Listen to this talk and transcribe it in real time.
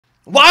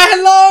Why,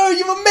 hello,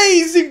 you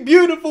amazing,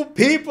 beautiful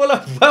people,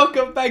 and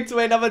welcome back to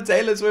another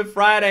Taylor Swift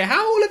Friday.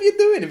 How all of you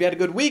doing? Have you had a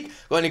good week?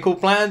 Got any cool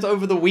plans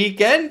over the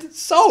weekend?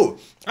 So,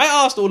 I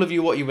asked all of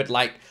you what you would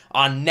like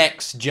our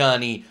next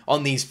journey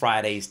on these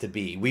Fridays to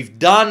be. We've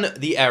done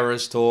the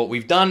Eras Tour,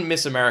 we've done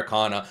Miss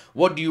Americana.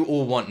 What do you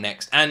all want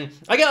next? And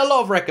I get a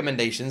lot of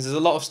recommendations. There's a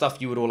lot of stuff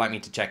you would all like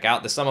me to check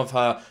out. There's some of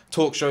her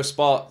talk show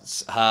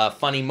spots, her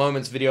funny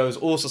moments videos,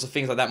 all sorts of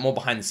things like that, more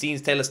behind the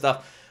scenes Taylor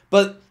stuff.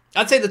 But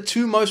I'd say the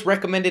two most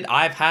recommended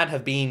I've had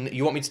have been,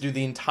 you want me to do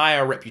the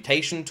entire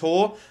Reputation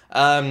tour.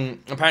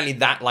 Apparently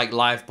that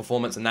live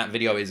performance in that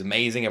video is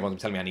amazing.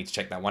 Everyone's telling me I need to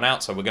check that one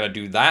out, so we're going to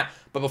do that.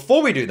 But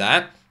before we do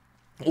that,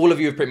 all of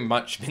you have pretty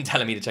much been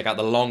telling me to check out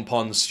the Long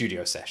Pond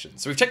studio session.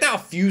 So we've checked out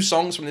a few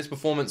songs from this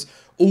performance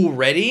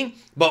already,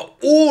 but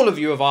all of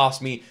you have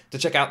asked me to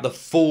check out the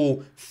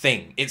full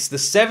thing. It's the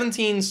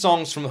 17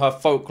 songs from her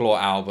Folklore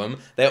album.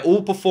 They're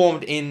all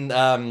performed in,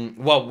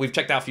 well, we've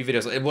checked out a few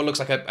videos. It looks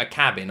like a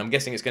cabin. I'm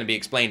guessing it's going to be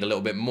explained a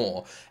little bit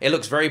more. It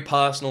looks very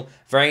personal,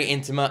 very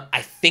intimate.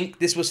 I think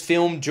this was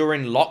filmed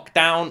during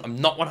lockdown. I'm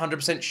not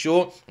 100%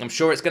 sure. I'm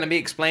sure it's going to be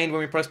explained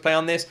when we press play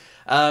on this.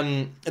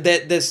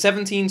 There's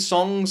 17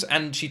 songs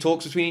and she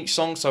talks between each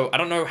song, so I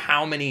don't know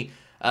how many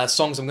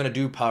songs I'm going to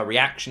do per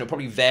reaction. It'll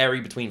probably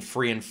vary between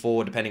 3 and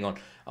 4 depending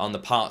on the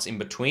parts in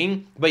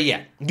between. But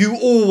yeah, you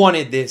all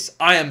wanted this.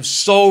 I am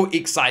so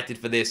excited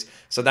for this,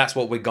 so that's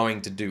what we're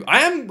going to do.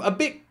 I am a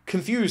bit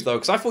confused though,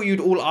 because I thought you'd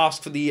all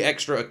ask for the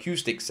extra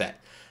acoustic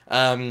set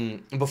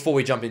before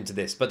we jump into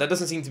this, but that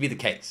doesn't seem to be the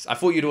case. I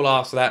thought you'd all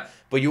ask for that,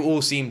 but you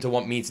all seem to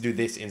want me to do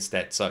this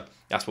instead, so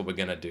that's what we're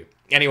going to do.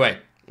 Anyway,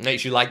 make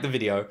sure you like the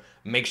video.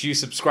 Make sure you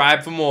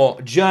subscribe for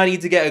more. Journey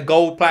to get a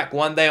gold plaque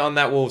one day on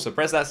that wall. So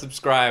press that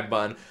subscribe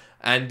button.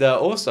 And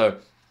also,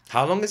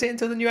 how long is it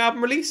until the new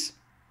album release?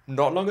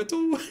 Not long at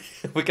all.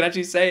 We can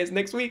actually say it's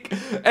next week.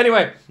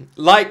 Anyway,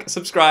 like,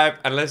 subscribe,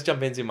 and let's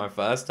jump into my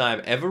first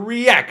time ever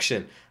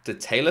reaction to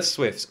Taylor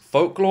Swift's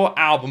Folklore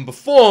album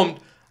performed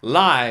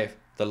live,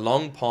 the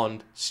Long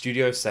Pond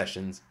Studio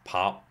Sessions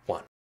Part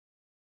 1.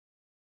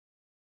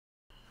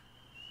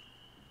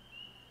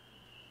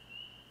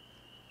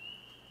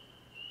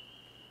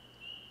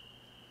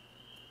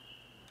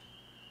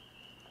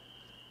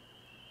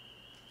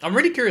 I'm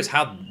really curious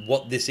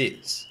what this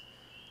is.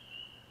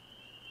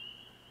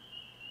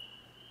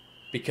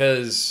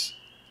 Because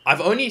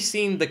I've only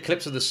seen the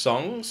clips of the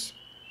songs,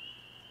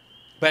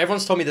 but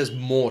everyone's told me there's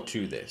more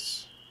to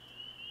this.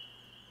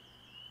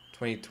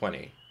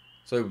 2020.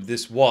 So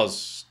this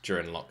was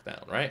during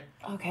lockdown, right?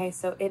 Okay,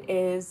 so it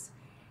is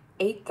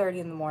 8:30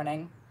 in the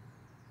morning.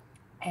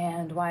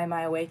 And why am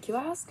I awake, you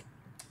ask?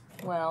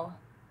 Well,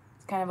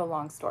 it's kind of a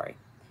long story.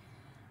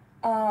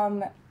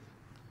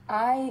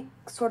 I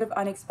sort of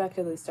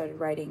unexpectedly started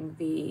writing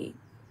the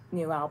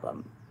new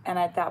album. And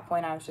at that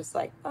point, I was just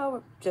like,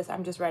 oh,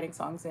 I'm just writing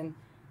songs in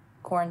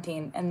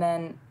quarantine. And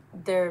then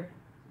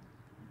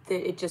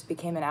it just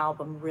became an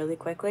album really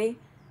quickly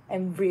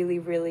and really,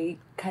 really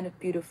kind of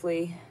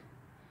beautifully,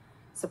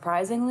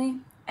 surprisingly.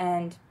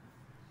 And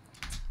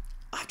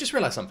I've just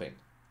realized something.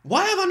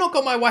 Why have I not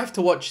got my wife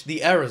to watch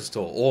the Eras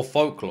Tour or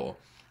Folklore?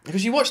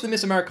 Because she watched the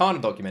Miss Americana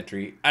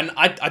documentary, and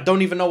I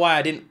don't even know why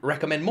I didn't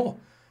recommend more.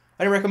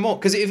 I didn't recommend more,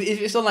 because if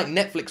it's on like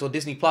Netflix or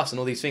Disney Plus and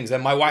all these things,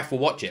 then my wife will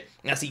watch it.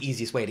 And that's the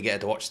easiest way to get her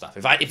to watch stuff.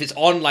 If it's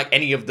on like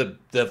any of the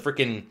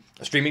freaking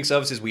streaming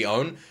services we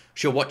own,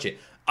 she'll watch it.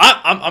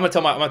 I'm gonna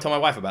tell my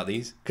wife about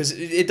these, because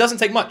it doesn't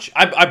take much.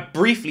 I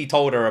briefly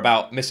told her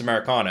about Miss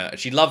Americana.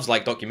 She loves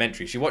like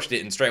documentaries. She watched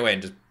it and straight away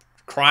and just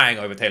crying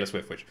over Taylor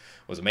Swift, which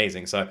was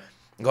amazing. So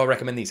I gotta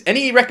recommend these.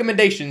 Any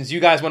recommendations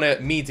you guys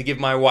want me to give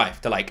my wife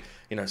to, like,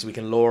 you know, so we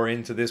can lure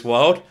into this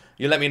world?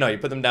 You let me know. You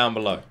put them down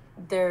below.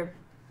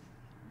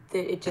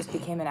 It just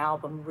became an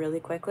album really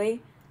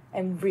quickly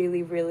and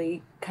really,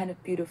 really kind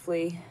of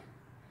beautifully,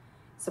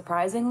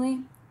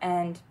 surprisingly.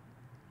 And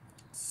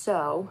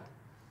so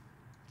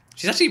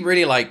She's actually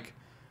really like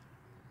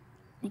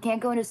you can't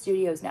go into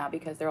studios now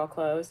because they're all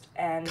closed.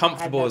 And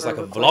comfortable as like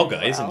a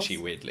vlogger, isn't she,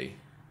 weirdly?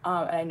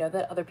 And I know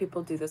that other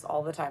people do this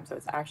all the time, so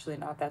it's actually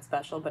not that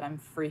special, but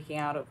I'm freaking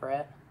out over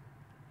it.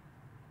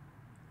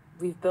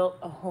 We've built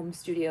a home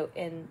studio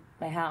in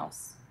my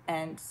house,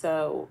 and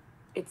so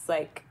it's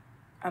like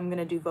I'm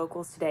gonna do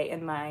vocals today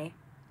in my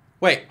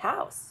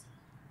house.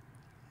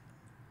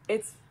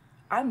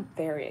 I'm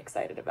very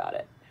excited about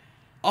it.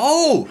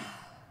 Oh,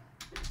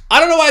 I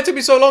don't know why it took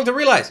me so long to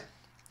realize.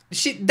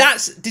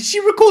 Did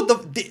she record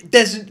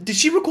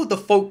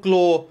the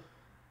Folklore?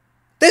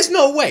 There's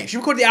no way. She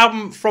recorded the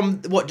album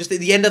from what, just at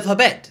the end of her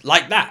bed,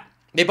 like that.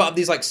 They put up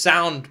these like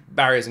sound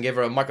barriers and gave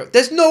her a micro.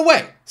 There's no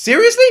way.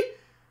 Seriously?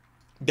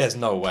 There's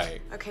no way.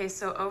 Okay,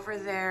 so over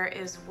there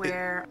is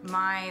where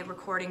my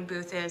recording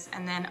booth is,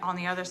 and then on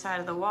the other side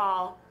of the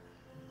wall,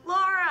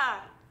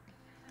 Laura!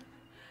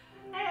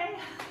 Hey.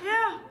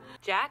 Yeah.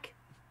 Jack?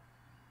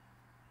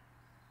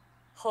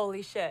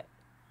 Holy shit.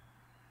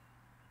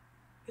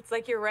 It's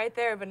like you're right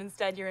there, but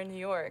instead you're in New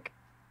York.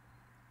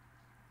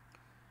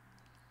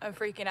 I'm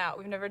freaking out.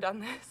 We've never done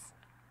this.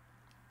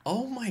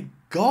 Oh my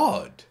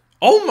God.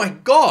 Oh my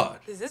god.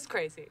 This is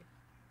crazy.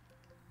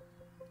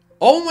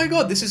 Oh my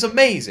god, this is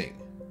amazing.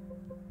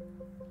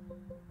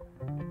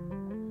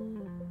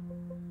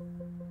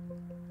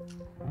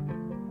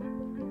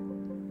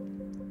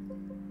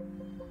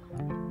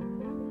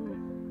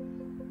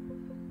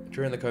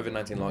 During the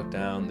COVID-19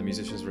 lockdown, the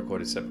musicians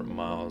recorded separate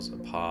miles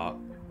apart.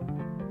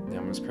 The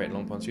album was created in a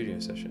Long Pond studio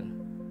session.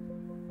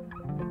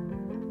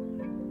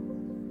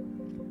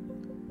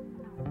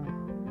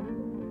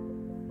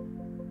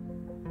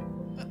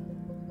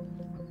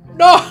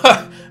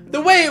 No!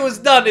 The way it was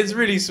done is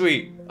really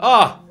sweet.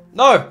 Ah,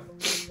 no!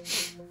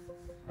 It's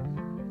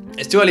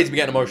too early to be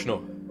getting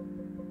emotional.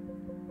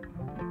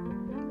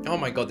 Oh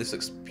my god, this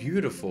looks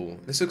beautiful.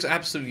 This looks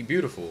absolutely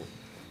beautiful.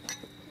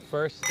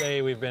 First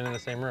day we've been in the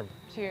same room.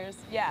 Cheers.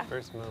 Yeah.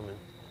 First moment.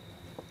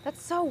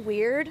 That's so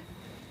weird.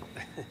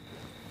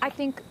 I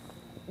think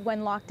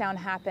when lockdown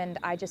happened,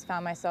 I just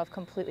found myself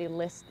completely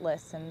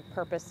listless and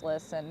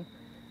purposeless, and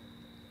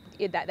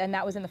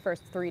that was in the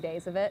first 3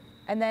 days of it.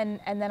 And then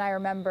I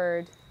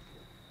remembered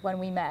when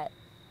we met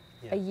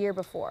a year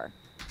before.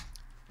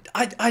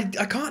 I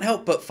can't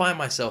help but find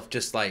myself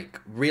just like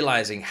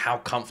realizing how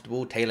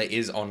comfortable Taylor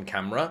is on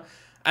camera.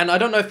 And I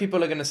don't know if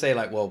people are going to say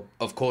like, well,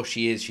 of course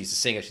she is. She's a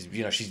singer.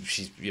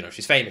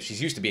 She's famous.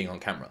 She's used to being on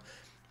camera.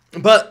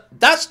 But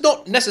that's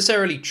not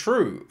necessarily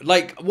true.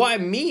 Like, what I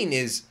mean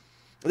is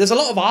there's a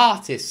lot of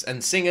artists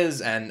and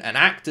singers and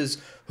actors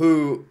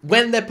who,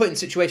 when they're put in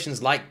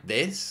situations like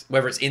this,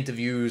 whether it's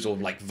interviews or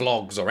like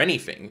vlogs or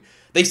anything,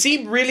 they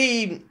seem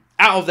really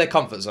out of their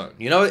comfort zone,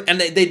 you know, and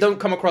they don't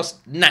come across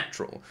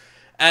natural.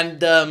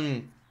 And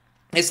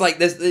it's like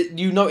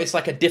it's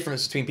like a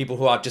difference between people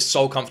who are just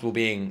so comfortable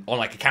being on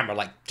like a camera,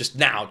 like just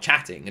now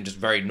chatting and just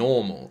very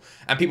normal,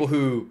 and people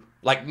who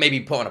like maybe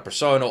put on a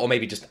persona or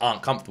maybe just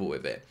aren't comfortable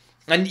with it.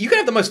 And you can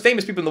have the most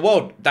famous people in the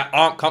world that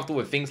aren't comfortable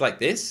with things like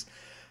this.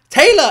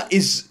 Taylor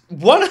is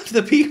one of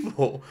the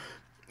people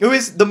who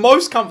is the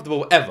most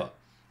comfortable ever.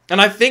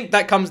 And I think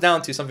that comes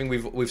down to something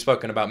we've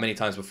spoken about many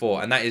times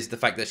before, and that is the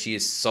fact that she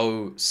is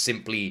so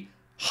simply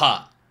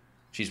her.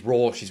 She's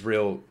raw, she's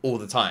real all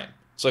the time.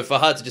 So for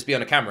her to just be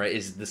on a camera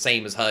is the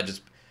same as her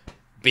just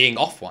being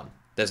off one.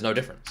 There's no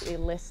difference.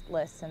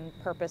 Listless and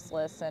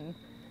purposeless, and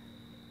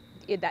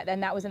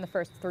that was in the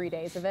first 3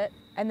 days of it.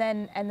 And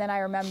then I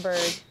remembered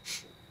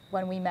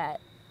when we met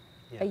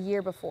a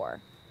year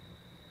before,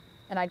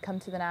 and I'd come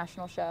to the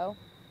national show,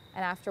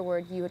 and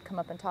afterward you would come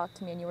up and talk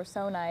to me, and you were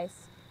so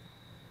nice.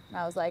 And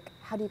I was like,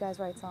 how do you guys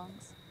write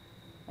songs?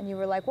 And you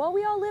were like, well,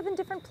 we all live in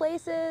different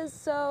places,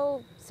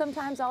 so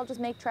sometimes I'll just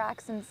make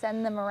tracks and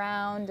send them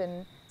around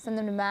and send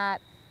them to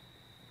Matt.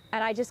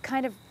 And I just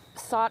kind of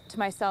thought to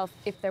myself,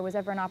 if there was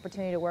ever an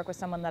opportunity to work with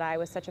someone that I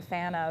was such a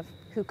fan of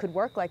who could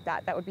work like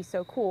that, that would be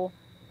so cool.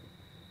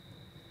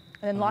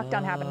 And then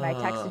lockdown happened, and I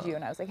texted you,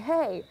 and I was like,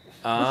 hey,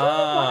 would you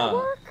want to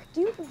work?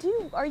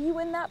 Are you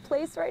in that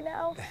place right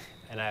now?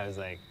 And I was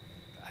like,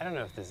 I don't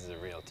know if this is a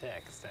real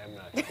text. I'm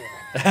not sure.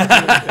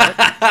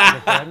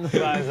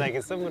 So I was like,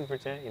 is someone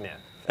pretending? No.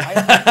 I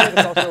think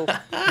it's also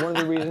one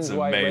of the reasons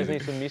why it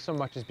resonates with me so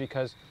much is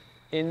because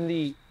in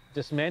the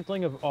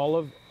dismantling of all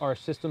of our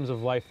systems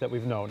of life that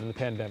we've known in the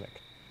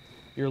pandemic,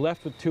 you're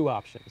left with two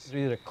options.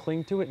 Either to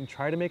cling to it and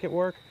try to make it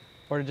work,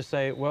 or to just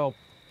say, well,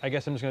 I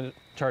guess I'm just going to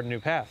chart a new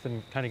path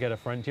and kind of get a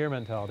frontier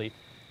mentality.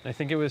 And I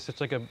think it was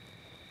such like a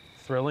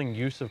thrilling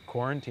use of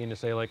quarantine to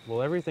say like,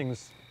 well,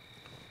 everything's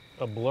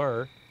a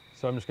blur,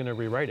 so I'm just going to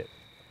rewrite it.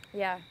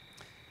 Yeah.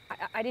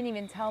 I didn't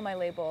even tell my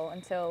label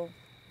until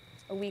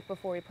a week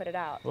before we put it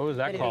out. What was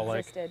that call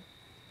like? It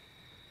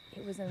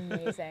was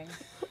amazing.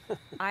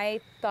 I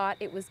thought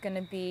it was going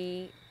to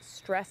be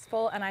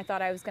stressful, and I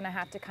thought I was going to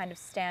have to kind of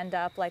stand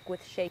up like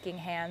with shaking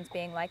hands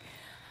being like,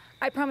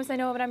 I promise I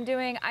know what I'm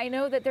doing. I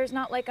know that there's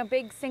not like a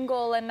big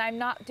single, and I'm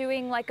not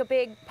doing like a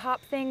big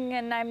pop thing,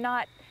 and I'm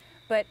not,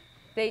 but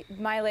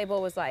my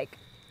label was like,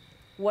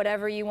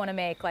 whatever you want to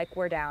make, like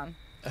we're down.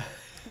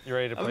 You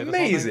ready to play this?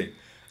 Amazing.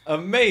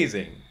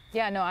 Amazing.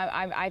 Yeah, no,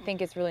 I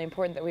think it's really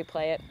important that we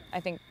play it. I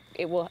think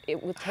it will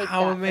take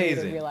How that for you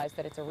amazing. to realize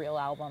that it's a real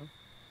album.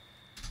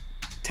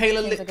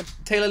 Taylor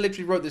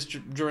literally wrote this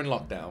during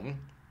lockdown.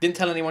 Didn't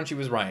tell anyone she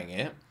was writing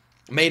it.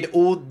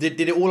 Did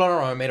it all on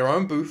her own. Made her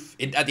own booth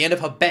at the end of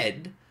her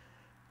bed,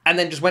 and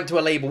then just went to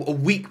a label a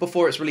week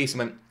before its release and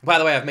went, by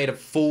the way, I've made a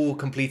full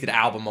completed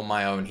album on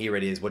my own. Here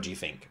it is. What do you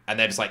think? And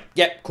they're just like,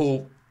 yep,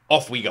 cool.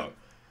 Off we go.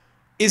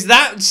 Is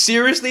that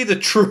seriously the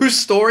true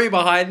story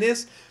behind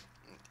this?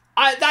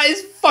 That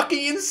is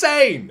fucking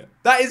insane.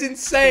 That is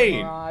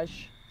insane.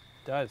 Mirage.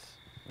 Does.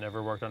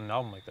 Never worked on an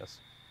album like this.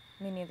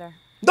 Me neither.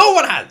 No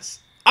one has.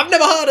 I've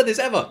never heard of this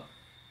ever.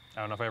 I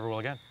don't know if I ever will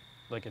again.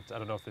 Like I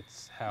don't know if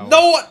it's how.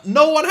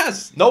 No one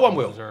has. No one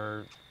will. Albums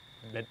are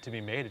meant to be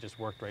made. It just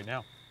worked right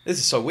now. This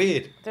is so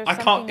weird. There's I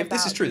can't. If something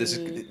this is about true, the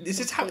this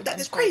is how. That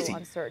is total crazy.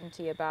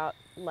 Uncertainty about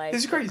life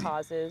This is crazy. that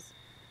causes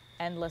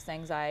endless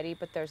anxiety,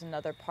 but there's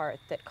another part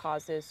that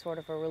causes sort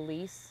of a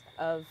release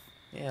of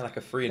Yeah, like a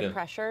the freedom.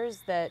 pressures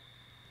that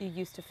you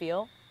used to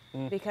feel.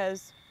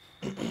 Because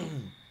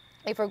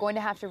if we're going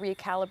to have to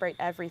recalibrate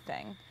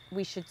everything,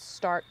 we should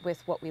start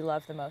with what we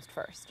love the most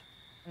first.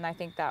 And I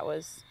think that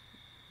was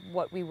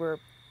what we were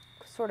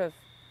sort of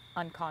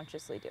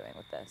unconsciously doing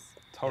with this.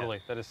 Totally.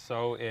 Yeah. That is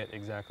so it,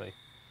 exactly.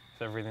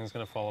 If everything's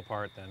going to fall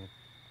apart, then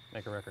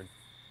make a record.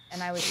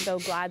 And I was so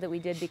glad that we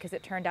did, because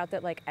it turned out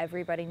that like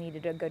everybody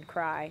needed a good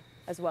cry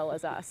as well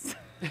as us.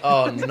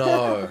 Oh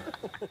no.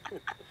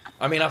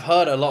 I mean, I've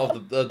heard a lot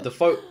of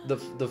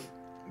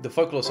the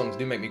folklore songs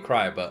do make me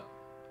cry, but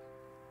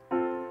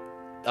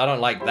I don't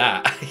like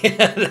that.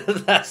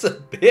 That's a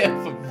bit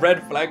of a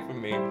red flag for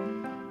me.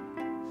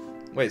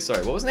 Wait,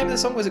 sorry, what was the name of the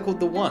song? Was it called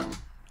The One?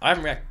 I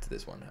haven't reacted to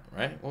this one,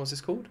 right? What was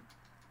this called?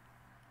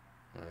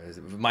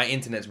 My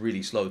internet's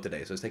really slow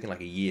today, so it's taking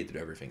like a year to do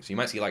everything. So you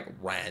might see like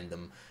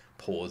random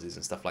pauses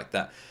and stuff like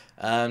that.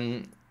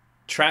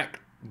 Track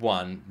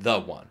 1, The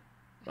One.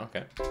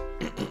 Okay.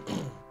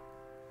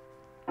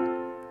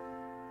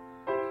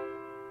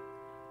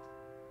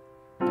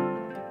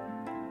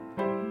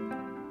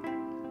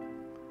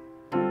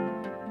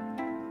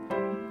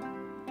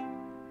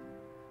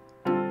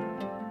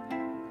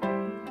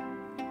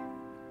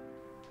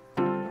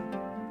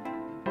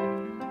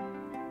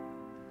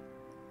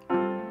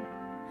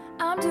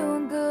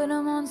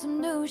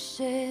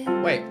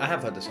 Wait, I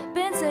have heard this song.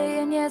 Been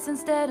saying yes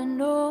instead of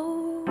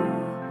no.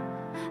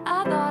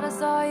 I thought I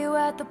saw you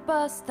at the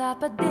bus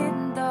stop, I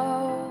didn't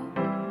though.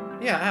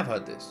 Yeah, I have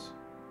heard this.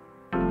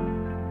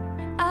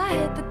 I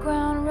hit the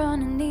ground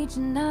running each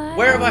night.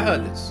 Where have I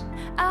heard this?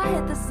 I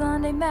hit the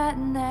Sunday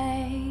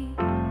matinee.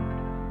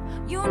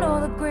 You know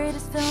the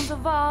greatest films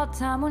of all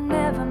time were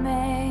never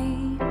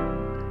made.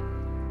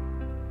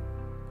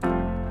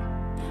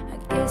 I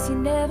guess you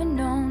never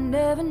know,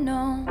 never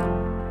know.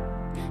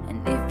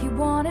 If you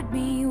wanted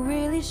me, you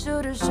really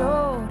should have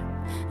showed.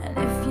 And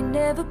if you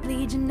never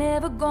bleed, you're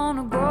never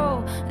gonna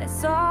grow. And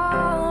it's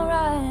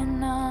alright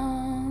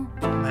now.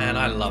 Man,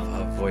 I love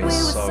her voice we were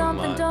so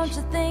something, much. Don't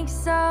you think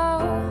so?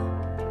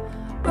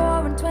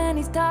 Roaring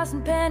 20s,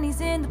 tossing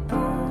pennies in the pool.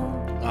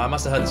 Oh, I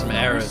must have heard this from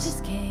Errors.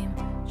 Just came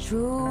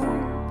true.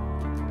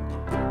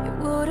 It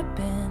would have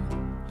been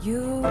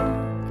you.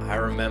 I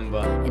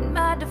remember. In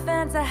my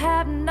defense, I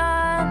have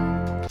none.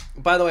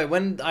 By the way,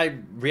 when I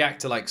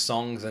react to like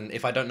songs, and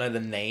if I don't know the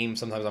name,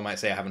 sometimes I might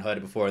say I haven't heard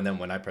it before, and then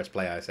when I press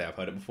play, I say I've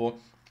heard it before.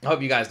 I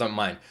hope you guys don't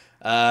mind.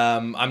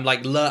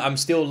 I'm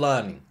still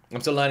learning. I'm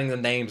still learning the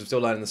names. I'm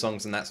still learning the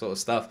songs and that sort of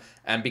stuff.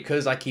 And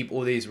because I keep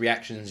all these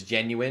reactions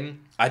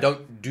genuine, I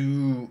don't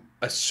do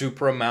a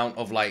super amount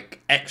of like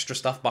extra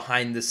stuff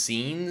behind the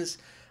scenes.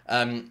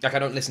 Like I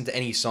don't listen to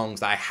any songs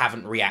that I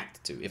haven't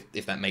reacted to,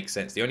 if that makes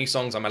sense. The only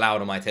songs I'm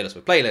allowed on my Taylor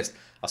Swift playlist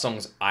are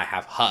songs I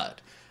have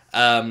heard.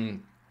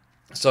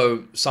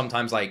 So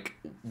sometimes like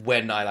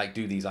when I like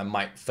do these, I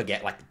might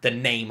forget like the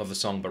name of the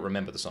song, but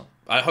remember the song.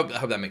 I hope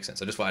that makes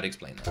sense. I just thought I'd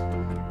explain that.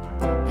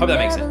 Hope that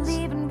makes sense.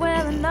 Leaving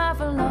well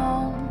enough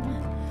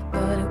alone,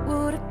 but it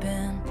would have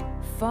been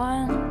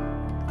fun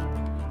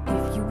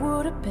if you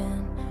would have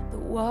been the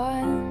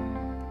one.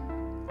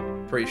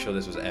 Pretty sure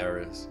this was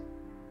Errors.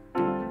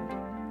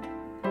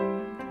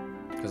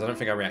 Because I don't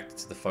think I reacted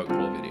to the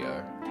folklore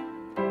video.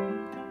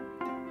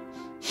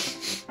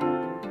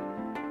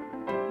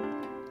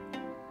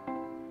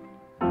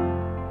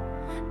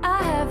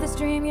 This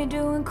dream you're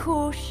doing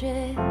cool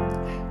shit.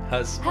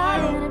 Her smile.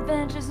 Having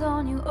adventures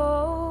on your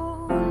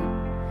own.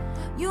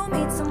 You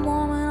meet some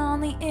woman on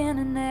the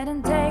internet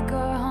and take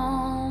her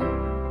home.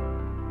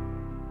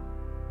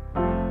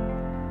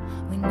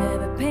 We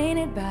never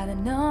painted by the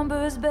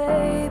numbers,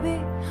 baby,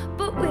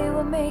 but we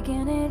were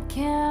making it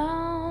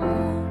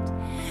count.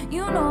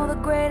 You know the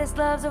greatest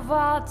loves of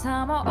all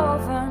time are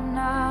over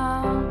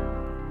now.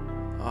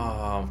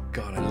 Oh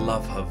God, I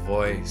love her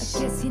voice.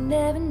 I guess you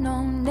never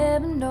know,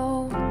 never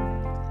know.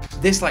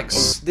 This like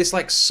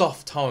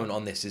soft tone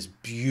on this is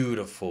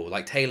beautiful.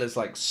 Like Taylor's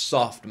like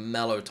soft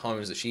mellow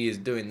tones that she is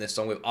doing this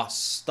song with are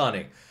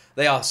stunning.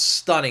 They are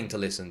stunning to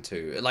listen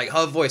to. Like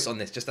her voice on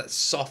this, just that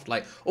soft,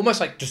 like almost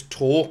like just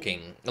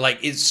talking. Like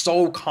it's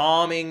so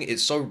calming.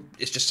 It's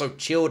just so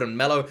chilled and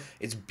mellow.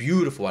 It's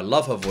beautiful. I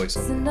love her voice.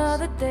 It's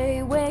another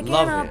day waking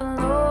up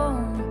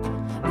alone.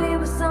 We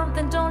were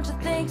something, don't you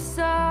think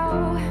so?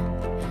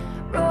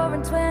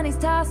 Roaring 20s,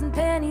 tossing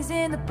pennies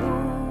in the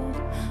pool.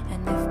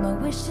 And if my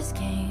wishes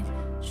came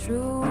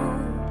true,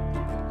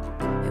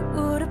 it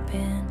would have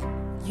been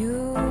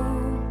you.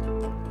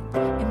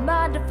 In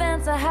my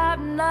defense, I have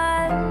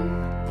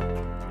none,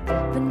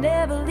 but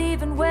never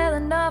leaving well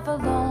enough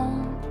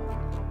alone.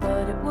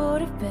 But it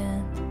would have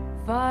been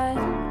fun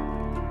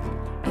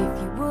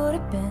if you would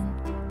have been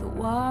the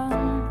one.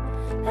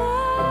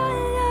 I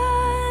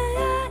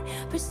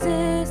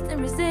persist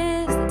and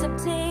resist the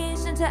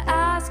temptation to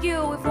ask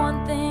you if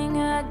one thing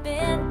had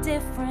been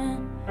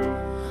different.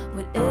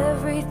 Would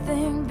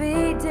everything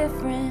be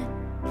different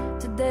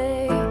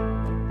today?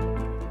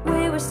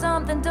 We were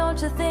something,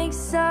 don't you think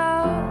so?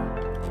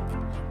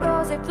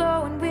 Rose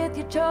flowing with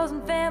your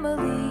chosen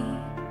family.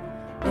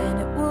 And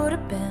it would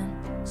have been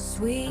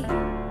sweet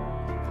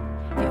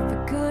if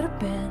it could have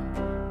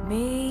been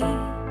me.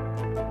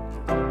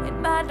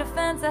 In my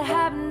defense, I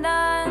have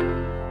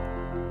none.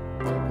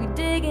 We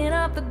digging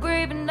up the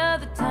grave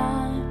another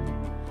time.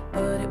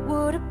 But it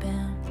would have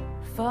been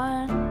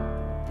fun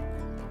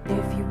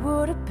if you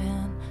would have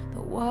been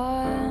the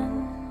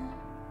one.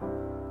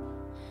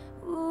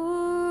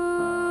 Ooh.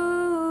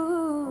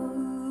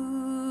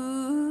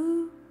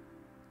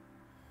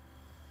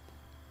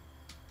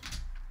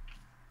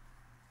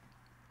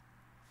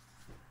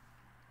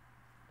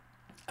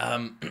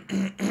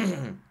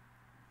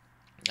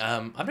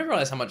 I've never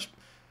realized how much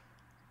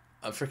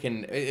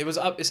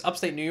it's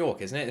upstate New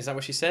York, isn't it? Is that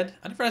what she said?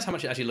 I didn't realize how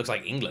much it actually looks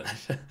like England.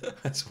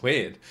 That's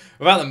weird.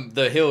 Without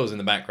the hills in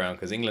the background,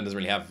 because England doesn't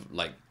really have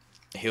like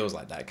hills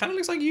like that. It kind of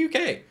looks like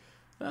UK.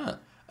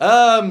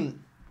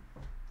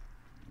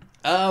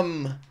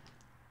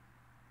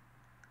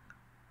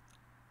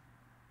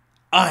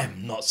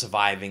 I'm not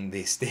surviving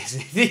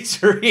these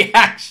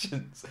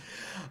reactions.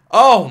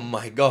 Oh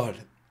my god.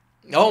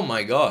 Oh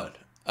my god.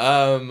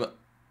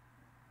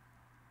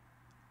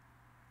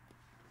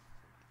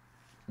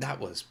 That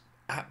was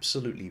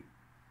absolutely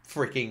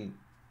freaking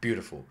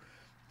beautiful.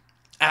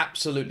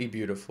 Absolutely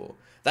beautiful.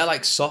 That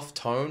like soft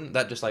tone,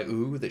 that just like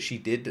ooh that she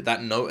did,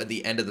 that note at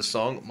the end of the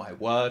song, my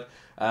word.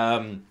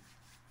 I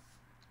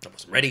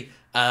wasn't ready.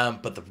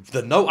 But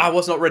the note I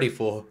was not ready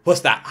for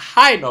was that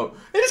high note.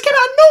 It just came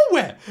out of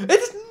nowhere. It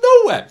just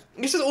nowhere.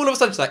 It's just all of a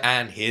sudden just like,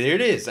 and here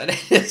it is. And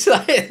it's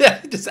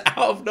like just out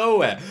of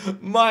nowhere.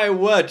 My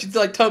word. She just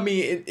like turned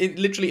me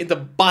literally into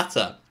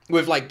butter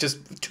with like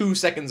just 2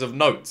 seconds of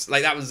notes.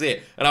 Like that was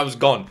it. And I was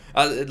gone.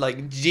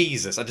 Like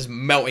Jesus. I just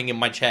melting in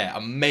my chair.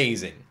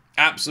 Amazing.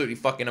 Absolutely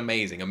fucking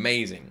amazing.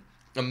 Amazing.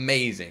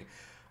 Amazing.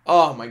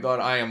 Oh my god.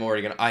 I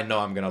know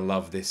I'm gonna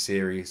love this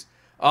series.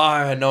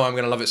 I know I'm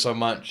gonna love it so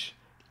much.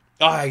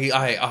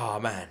 Oh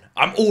man,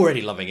 I'm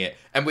already loving it,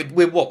 and with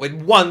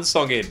one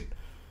song in,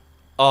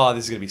 oh,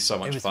 this is gonna be so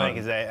much fun. It was funny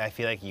because I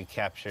feel like you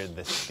captured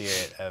the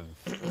spirit of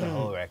the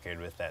whole record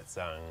with that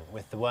song,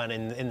 with the one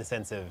in the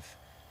sense of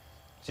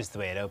just the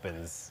way it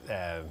opens.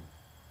 I'm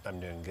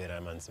doing good.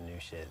 I'm on some new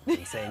shit,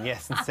 and saying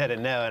yes instead of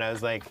no, and I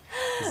was like,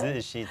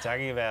 is she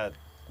talking about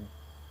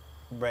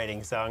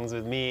writing songs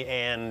with me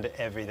and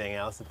everything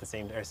else at the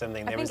same time, or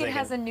something? I think it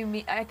has a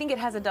I think it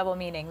has a double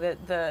meaning.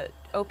 The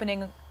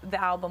opening the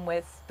album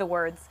with the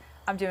words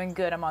 "I'm doing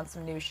good, I'm on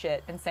some new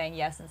shit," and saying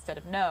yes instead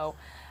of no.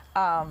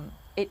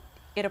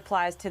 It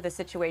applies to the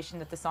situation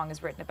that the song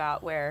is written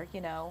about, where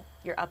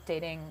you're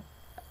updating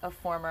a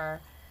former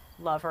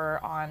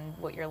lover on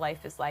what your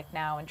life is like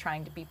now and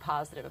trying to be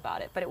positive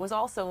about it. But it was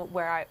also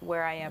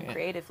where I am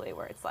creatively,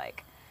 where it's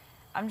like,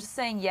 I'm just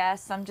saying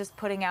yes, I'm just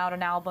putting out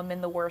an album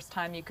in the worst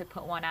time you could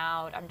put one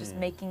out. I'm just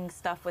making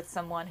stuff with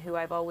someone who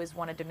I've always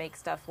wanted to make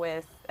stuff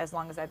with as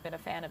long as I've been a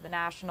fan of The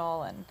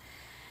National, and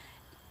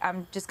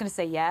I'm just going to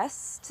say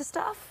yes to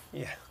stuff.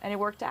 Yeah. And it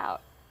worked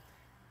out.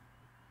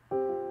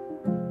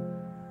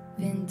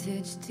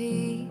 Vintage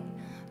tea,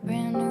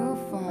 brand new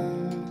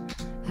phone,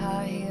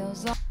 high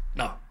heels on.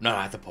 No,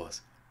 I have to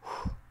pause.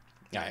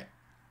 Alright.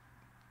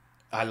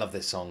 I love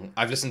this song.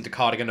 I've listened to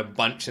Cardigan a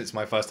bunch since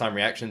my first time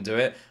reaction to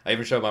it. I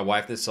even showed my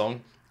wife this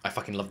song. I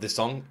fucking love this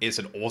song. It's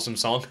an awesome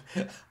song.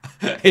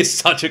 It's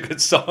such a good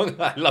song.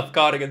 I love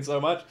Cardigan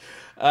so much.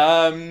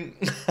 I'm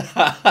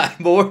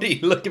already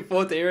looking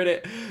forward to hearing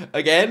it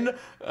again.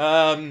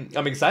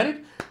 I'm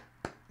excited.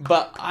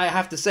 But I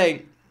have to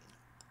say...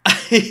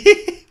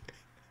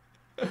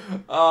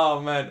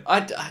 oh, man.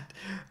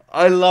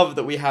 I love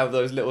that we have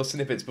those little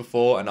snippets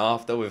before and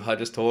after with her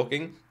just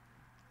talking.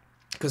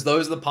 Because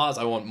those are the parts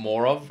I want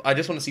more of. I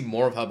just want to see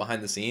more of her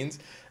behind the scenes.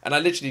 And I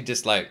literally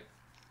just like,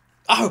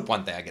 I hope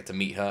one day I get to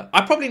meet her.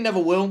 I probably never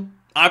will.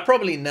 I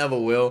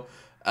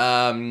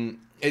can't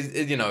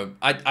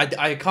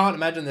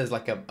imagine there's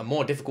like a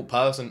more difficult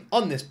person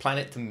on this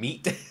planet to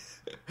meet.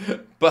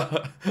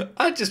 But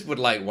I just would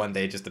like one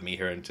day just to meet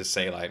her and just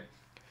say like,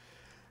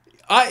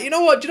 you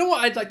know what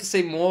I'd like to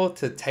say more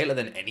to Taylor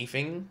than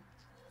anything?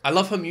 I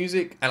love her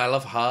music and I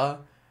love her.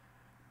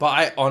 But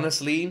I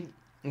honestly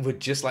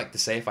would just like to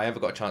say, if I ever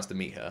got a chance to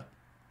meet her,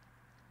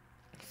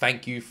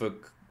 thank you for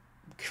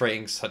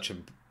creating such a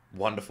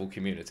wonderful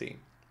community,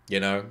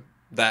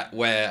 that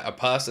where a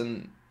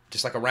person,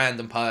 just like a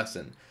random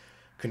person,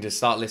 can just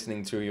start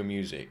listening to your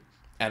music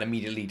and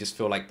immediately just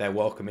feel like they're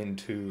welcomed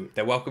into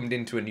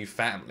a new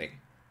family.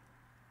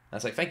 And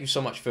it's like, thank you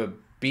so much for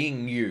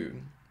being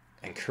you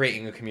and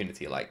creating a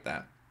community like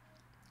that,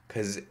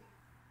 because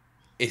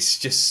it's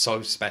just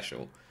so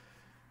special.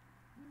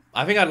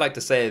 I think I'd like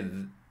to say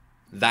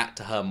that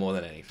to her more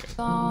than anything.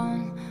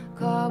 On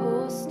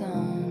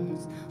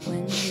cobblestones,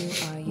 when you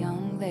are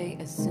young, they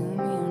assume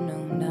you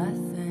know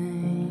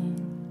nothing.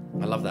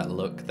 I love that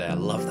look there. I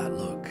love that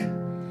look.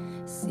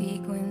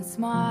 Sequin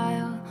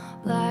smile,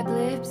 black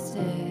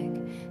lipstick,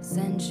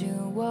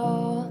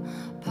 sensual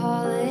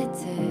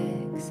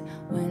politics.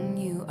 When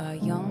you are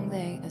young,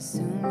 they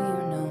assume you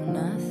know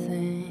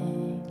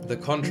nothing. The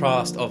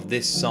contrast of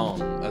this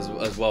song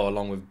as well,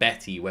 along with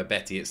Betty, where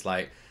Betty, it's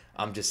like,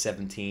 I'm just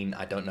 17,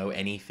 I don't know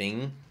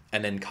anything.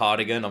 And then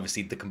Cardigan,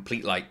 obviously the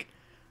complete, like,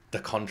 the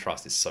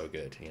contrast is so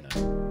good,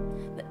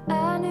 But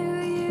I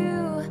knew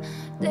you,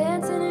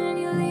 dancing in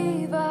your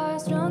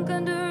Levi's, drunk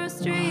under a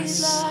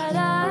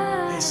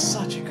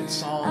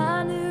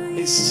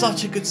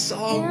such a good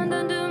song. And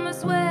under my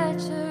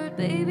sweatshirt,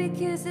 baby,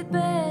 kiss it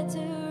better.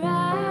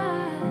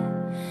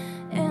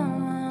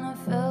 And when I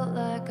felt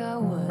like I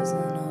was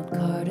an old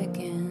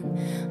cardigan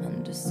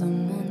under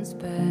someone's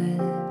bed,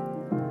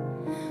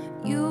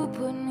 you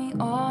put me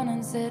on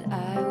and said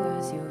I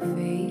was your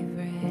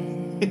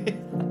favorite.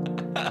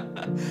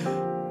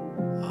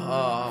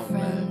 Oh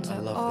man, I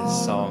love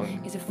this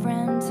song. Is a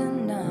friend to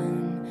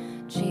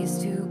none. Chase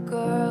two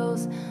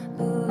girls,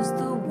 lose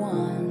the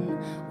one.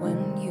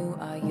 When you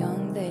are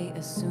young, they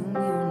assume you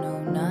know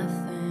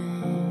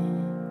nothing.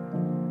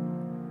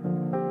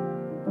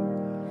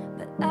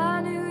 But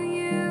I knew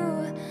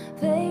you,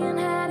 playing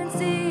hide and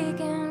seek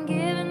and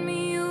giving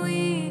me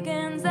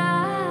weekends.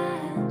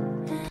 I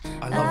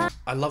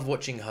love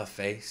watching her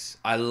face.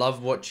 I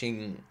love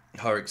watching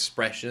her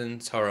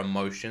expressions, her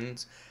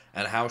emotions,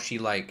 and how she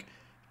like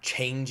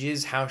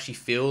changes how she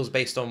feels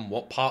based on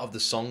what part of the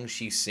song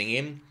she's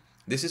singing.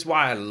 This is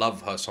why I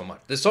love her so much.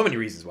 There's so many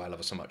reasons why I love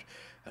her so much.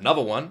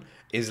 Another one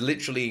is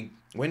literally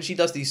when she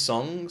does these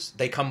songs,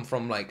 they come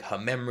from like her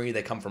memory,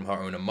 they come from her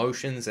own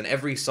emotions, and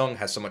every song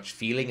has so much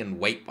feeling and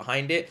weight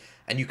behind it,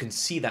 and you can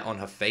see that on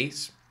her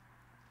face.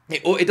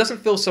 It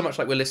doesn't feel so much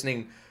like we're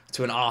listening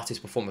to an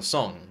artist perform a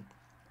song,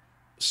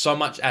 so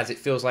much as it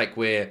feels like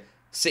we're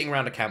sitting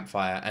around a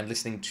campfire and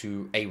listening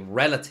to a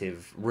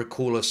relative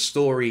recall a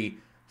story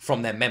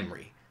from their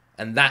memory.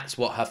 And that's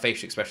what her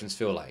facial expressions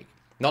feel like.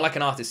 Not like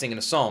an artist singing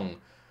a song,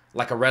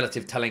 like a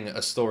relative telling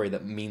a story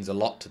that means a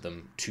lot to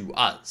them, to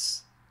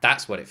us.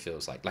 That's what it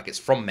feels like. Like it's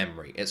from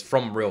memory. It's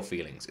from real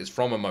feelings. It's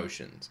from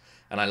emotions.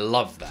 And I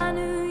love that. I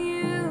knew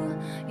you,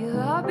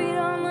 your heartbeat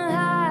on the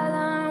high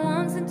line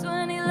once in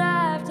 20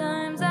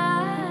 lifetimes.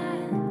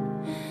 And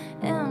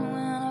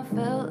when I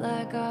felt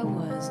like I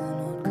was an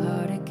old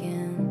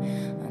cardigan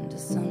under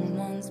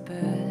someone's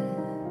bed,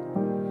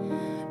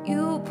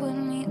 you put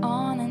me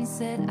on and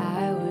said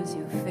I was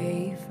your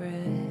favorite.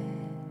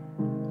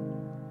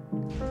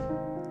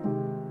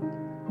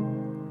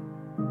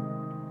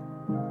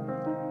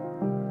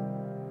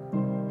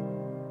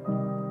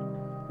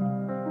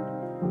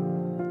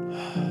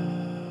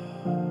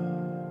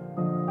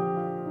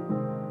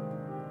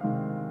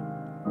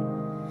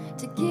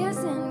 To kiss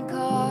in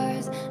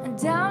cars and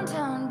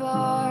downtown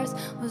bars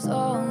was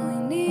all we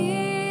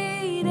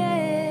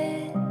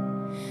needed.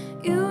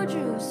 You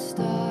drew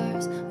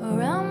stars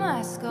around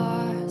my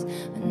scars,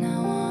 but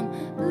now I'm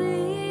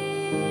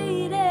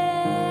bleeding.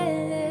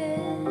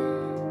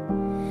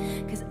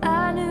 'Cause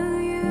I knew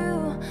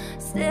you,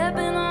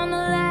 stepping on the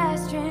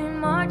last train,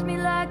 marked me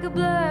like a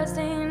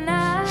bloodstain.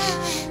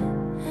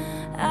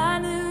 I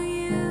knew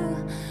you,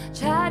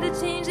 tried to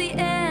change the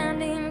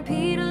ending,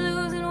 Peter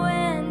losing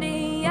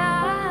Wendy.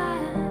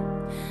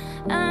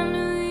 I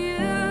knew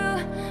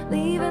you,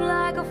 leaving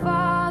like a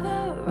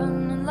father,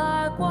 running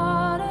like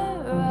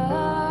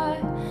water.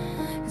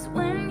 'Cause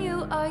when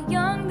you are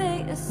young,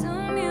 they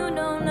assume you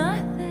know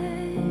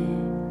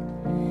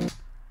nothing.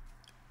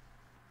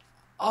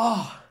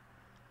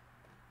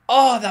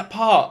 That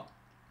part.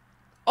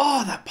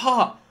 That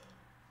part.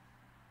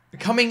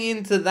 Coming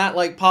into that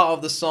like part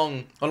of the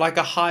song on like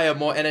a higher,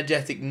 more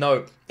energetic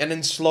note, and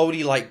then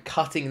slowly like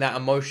cutting that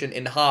emotion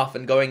in half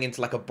and going into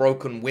like a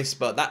broken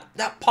whisper.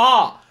 That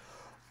part.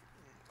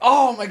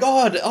 Oh my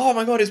god,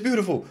 it's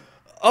beautiful.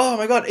 Oh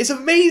my god, it's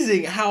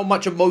amazing how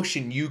much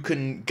emotion you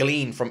can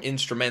glean from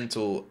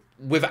instrumental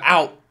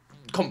without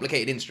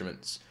complicated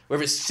instruments.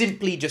 Where it's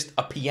simply just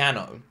a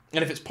piano.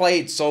 And if it's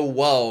played so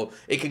well,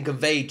 it can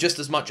convey just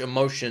as much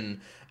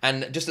emotion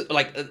and just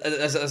like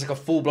as like a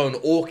full-blown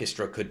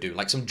orchestra could do,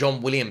 like some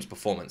John Williams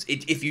performance.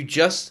 If you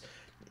just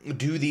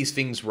do these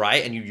things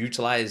right and you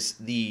utilize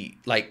the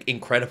like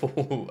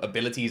incredible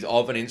abilities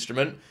of an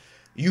instrument,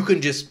 you can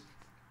just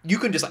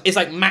it's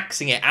like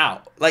maxing it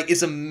out. Like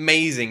it's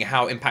amazing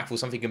how impactful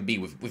something can be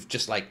with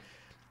just like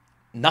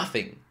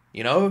nothing,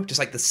 you know, just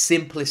like the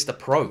simplest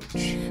approach.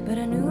 But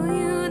I knew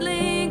you'd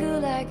linger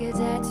like a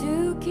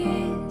tattoo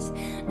kiss,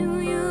 knew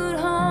you'd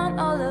haunt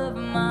all of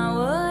my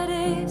what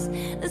ifs.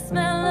 The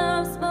smell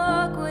of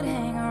smoke would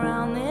hang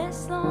around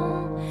this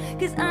long,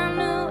 'cause I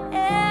knew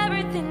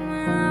everything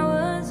when I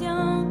was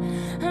young.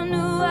 I knew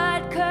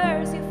I'd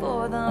curse you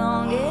for the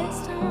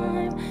longest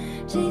time,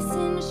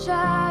 chasing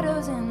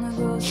shadows in the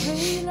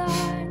grocery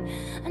line.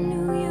 I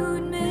knew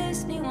you'd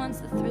miss me once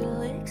the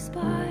thrill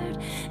expired,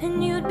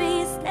 and you'd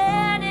be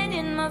standing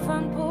in my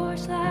front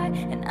porch light,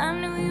 and I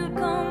knew you'd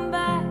come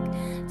back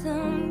to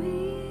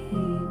me.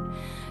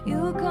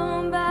 You'd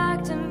come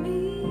back to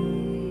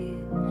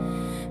me,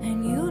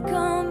 and you'd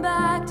come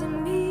back to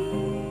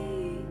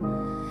me.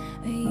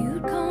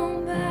 You'd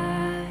come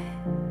back.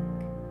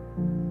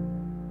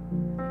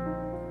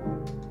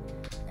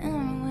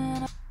 And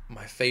when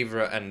My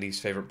favorite and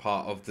least favorite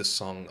part of the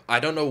song, I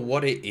don't know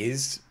what it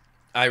is.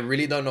 I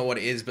really don't know what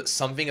it is, but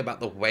something about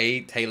the way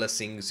Taylor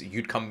sings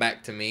 "You'd Come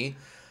Back to Me"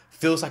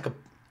 feels like a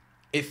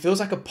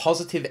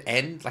positive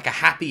end, like a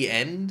happy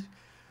end.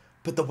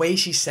 But the way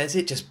she says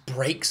it just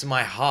breaks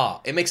my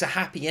heart. It makes a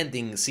happy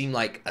ending seem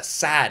like a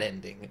sad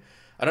ending.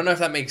 I don't know if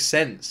that makes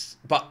sense,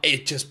 but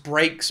it just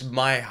breaks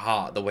my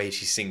heart the way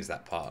she sings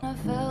that part. I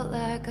felt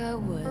like I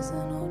was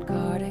an old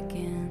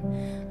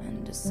cardigan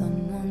under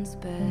someone's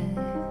bed.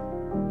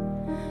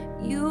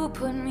 You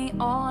put me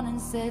on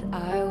and said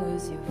I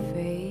was your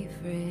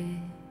favorite.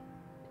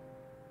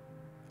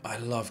 I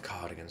love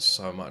Cardigans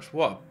so much.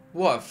 What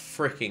a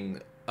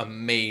freaking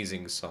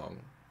amazing song.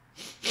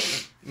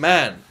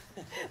 Man.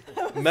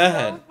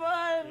 Man. So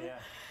fun. Yeah.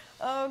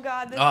 Oh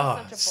God, this is Ah,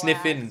 such a blast.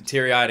 sniffing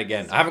teary-eyed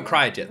again. I haven't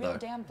cried yet Real though.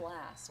 damn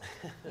blast.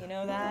 You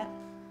know that?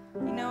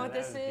 You know what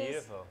That this was is?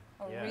 beautiful.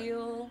 A Yeah.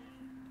 real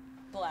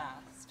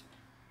blast.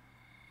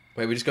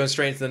 Wait, we're just going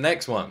straight into the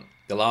next one.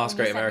 The Last When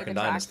Great you sent me American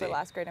the tracks Dynasty. for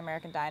Last Great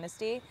American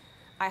Dynasty,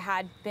 I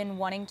had been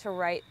wanting to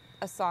write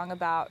a song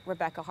about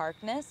Rebecca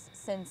Harkness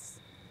since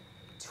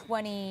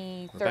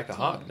 2013, Rebecca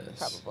Harkness?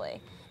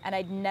 probably. And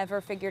I'd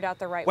never figured out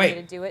the right Wait.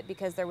 way to do it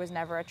because there was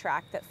never a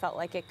track that felt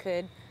like it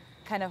could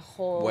kind of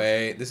hold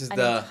Wait, this is an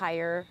the...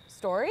 entire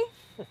story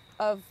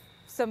of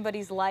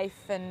somebody's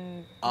life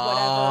and whatever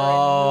Oh.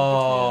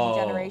 and move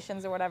between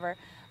generations or whatever.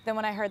 Then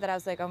when I heard that, I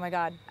was like, oh my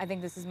God, I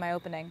think this is my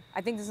opening.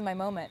 I think this is my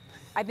moment.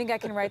 I think I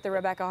can write the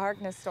Rebecca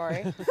Harkness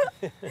story.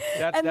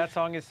 That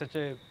song is such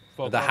a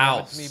folklore moment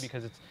house. to me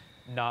because it's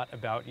not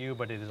about you,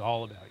 but it is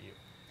all about you.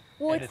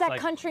 Well, And it's it's that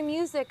like- country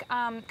music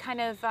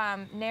kind of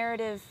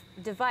narrative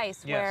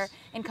device where Yes.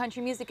 in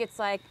country music it's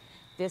like,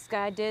 this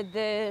guy did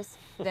this,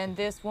 then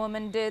this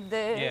woman did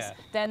this, Yeah.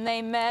 then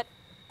they met,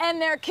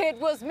 and their kid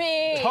was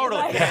me.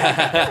 Totally. Like,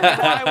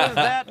 I was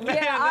that man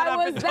yeah, that I I've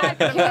was been that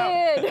talking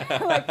about.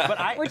 kid. Like, But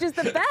I- which is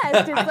the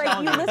best. It's like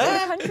you listen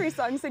to country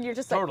songs and you're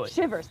just Totally. like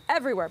shivers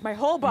everywhere, my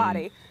whole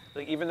body.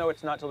 Like, even though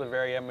it's not till the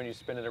very end when you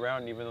spin it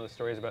around, even though the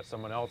story is about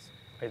someone else,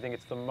 I think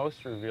it's the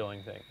most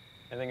revealing thing.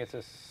 I think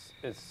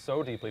it's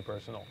so deeply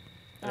personal.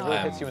 It really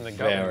hits you in the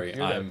gut. when you hear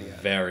that I'm at the end.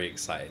 very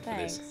excited for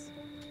Thanks. this.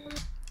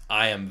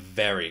 I am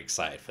very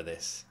excited for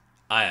this.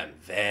 I am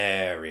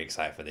very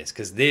excited for this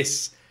because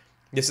this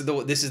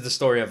is the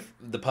story of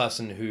the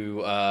person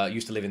who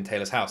used to live in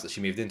Taylor's house that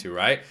she moved into.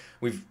 Right?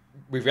 We've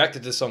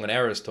reacted to the song on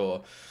Eras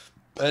Tour,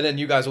 and then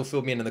you guys will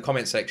fill me in the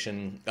comment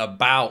section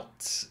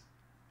about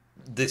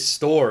this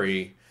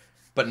story.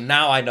 But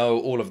now I know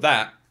all of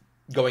that.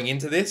 Going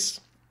into this,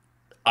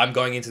 I'm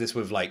going into this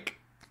with like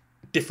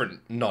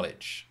different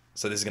knowledge.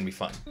 So this is gonna be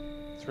fun.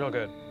 It's real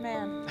good.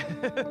 Man.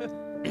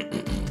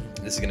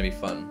 This is gonna be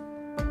fun.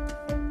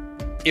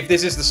 If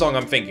this is the song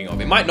I'm thinking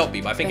of, it might not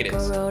be, but I think it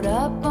Rebecca is. rode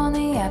up on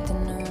the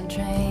afternoon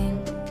train.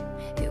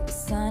 It was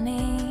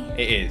sunny.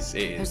 It is.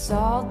 It Her is.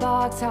 salt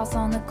box house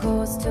on the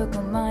coast took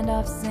her mind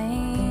off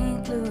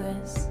St.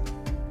 Louis.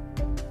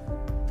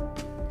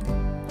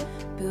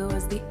 Bill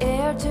was the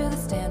heir to the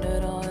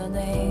Standard Oil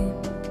name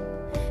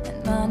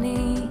and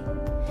money.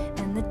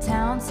 And the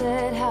town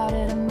said, how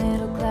did a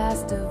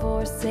middle-class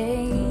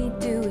divorcee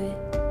do it?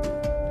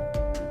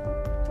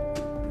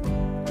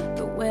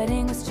 The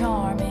wedding was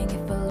charming,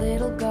 if a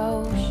little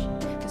gauche.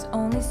 There's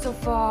only so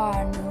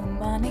far new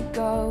money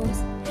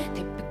goes.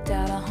 They picked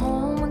out a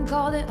home and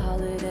called it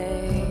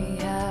Holiday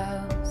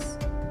House.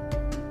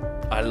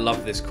 I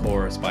love this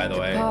chorus, by the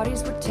way.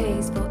 Parties were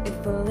tasteful,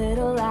 if a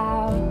little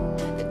loud.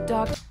 The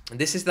dog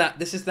This is that.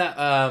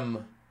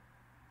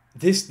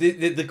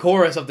 The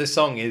chorus of this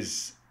song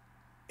is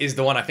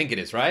the one I think it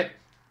is, right?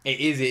 It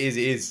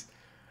is.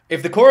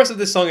 If the chorus of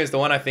this song is the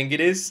one I think it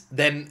is,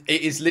 then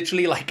it is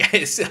literally like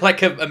it's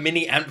like a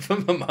mini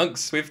anthem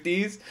amongst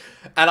Swifties,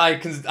 and I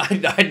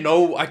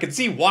can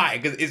see why,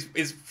 because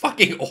it's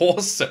fucking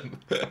awesome.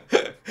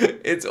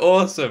 It's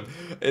awesome.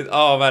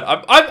 Oh man,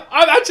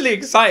 I'm actually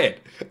excited.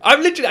 I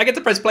get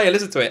to press play and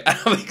listen to it, and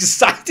I'm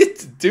excited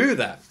to do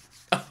that.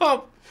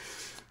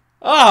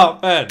 Oh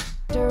man.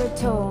 had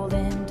told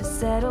him to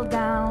settle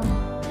down.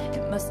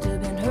 It must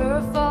have been her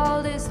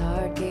fault his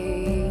heart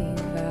gave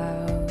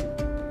out.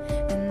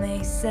 And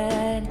they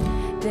said,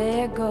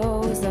 there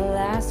goes the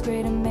last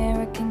great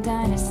American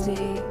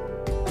dynasty.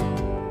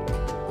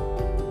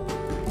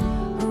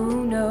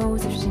 Who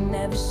knows if she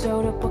never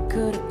showed up, what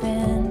could have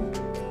been?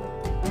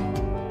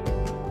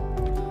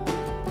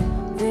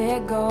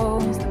 There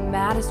goes the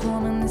maddest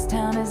woman this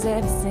town has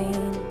ever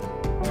seen.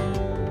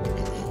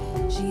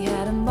 She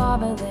had a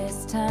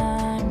marvelous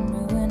time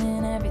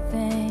ruining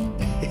everything.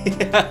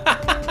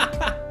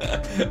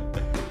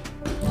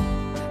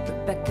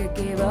 Rebecca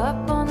gave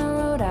up on the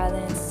Rhode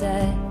Island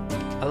set.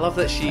 I love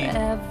that she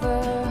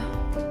Forever.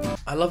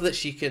 I love that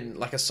she can,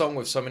 like a song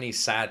with so many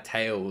sad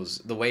tales,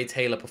 the way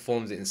Taylor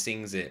performs it and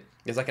sings it,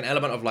 there's like an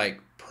element of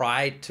like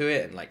pride to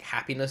it and like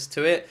happiness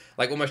to it,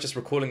 like almost just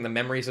recalling the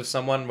memories of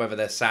someone, whether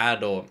they're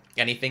sad or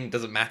anything,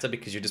 doesn't matter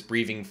because you're just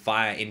breathing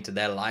fire into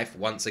their life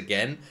once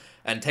again.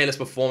 And Taylor's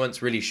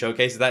performance really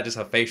showcases that, just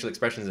her facial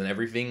expressions and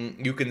everything.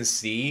 You can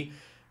see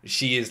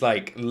she is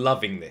like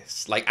loving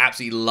this, like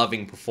absolutely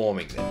loving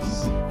performing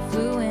this.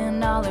 Flew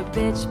in all her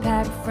bitch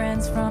pack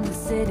friends from the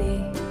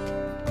city.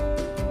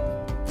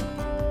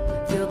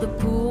 Filled the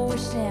pool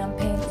with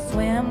champagne,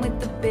 swam with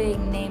the big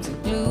names,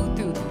 and blew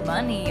through the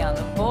money on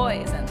the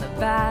boys and the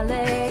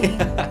ballet.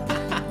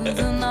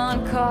 Losing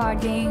on card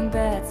game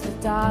bets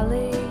with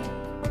Dolly.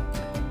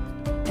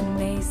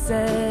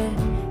 said,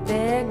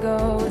 there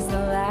goes the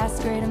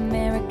last great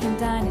American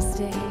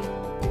dynasty.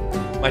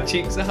 My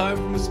cheeks are home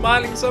from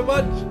smiling so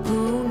much.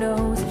 Who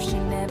knows if she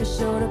never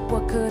showed up,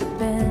 what could have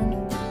been?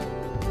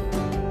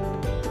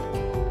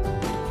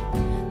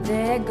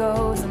 There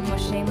goes the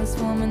most shameless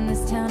woman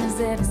this town has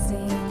ever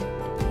seen.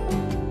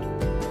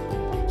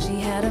 She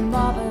had a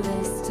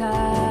marvelous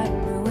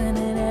time,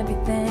 ruining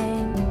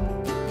everything.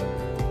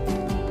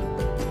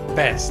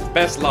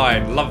 Best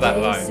line. Love that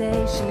line. They say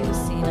she was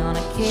seen on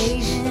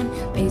occasion,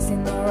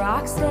 pacing the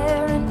rocks,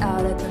 staring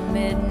out at the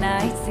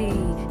midnight sea.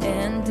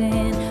 And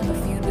in a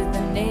feud with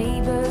a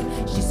neighbor,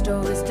 she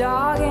stole his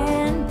dog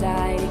and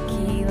died at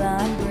Key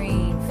Lime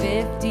Green.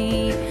 50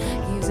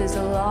 years is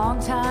a long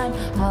time.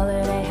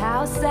 Holiday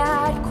house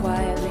sat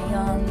quietly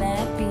on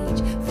that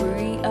beach,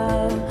 free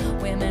of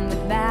women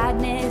with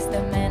madness,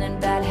 the men and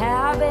bad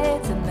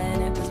habits, and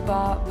then it was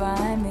bought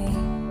by me.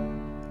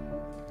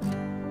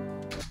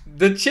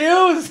 The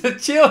chills.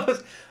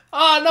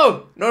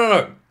 Oh,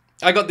 no.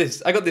 I got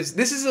this.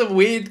 This is a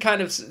weird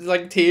kind of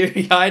like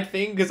teary-eyed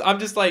thing because I'm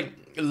just like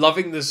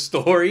loving the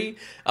story.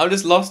 I'm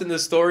just lost in the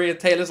story and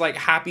Taylor's like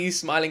happy,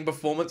 smiling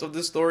performance of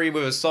the story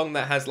with a song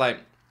that has like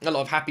a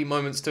lot of happy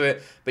moments to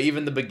it. But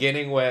even the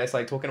beginning where it's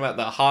like talking about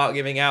the heart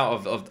giving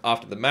out of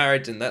after the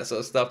marriage and that sort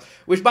of stuff.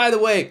 Which, by the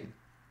way,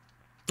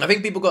 I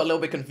think people got a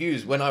little bit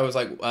confused when I was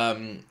like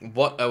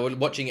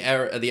watching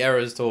the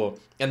Eras tour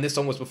and this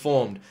song was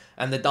performed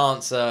and the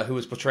dancer who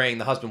was portraying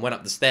the husband went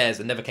up the stairs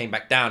and never came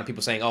back down, and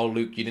people saying, "Oh,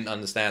 Luke, you didn't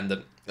understand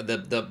that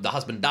the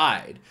husband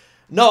died."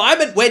 No, I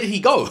meant, where did he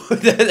go?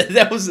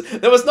 there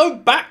was no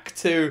back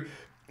to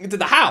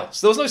the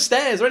house. There was no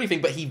stairs or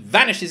anything, but he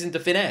vanishes into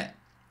thin air.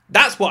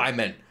 That's what I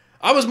meant.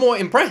 I was more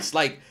impressed.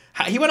 Like,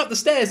 he went up the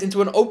stairs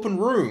into an open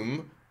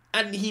room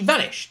and he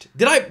vanished.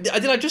 Did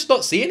I just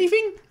not see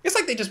anything? It's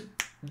like they just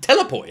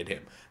teleported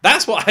him.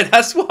 That's what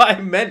I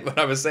meant when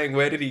I was saying,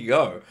 where did he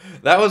go?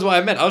 That was what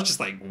I meant. I was just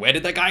like, where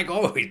did that guy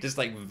go? He just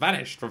like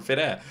vanished from thin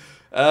air.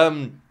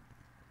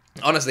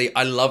 Honestly,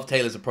 I love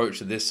Taylor's approach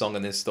to this song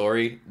and this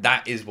story.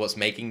 That is what's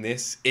making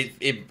this.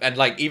 And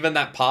like even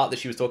that part that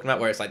she was talking about,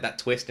 where it's like that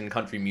twist in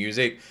country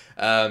music,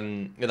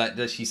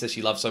 that she says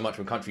she loves so much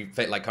when country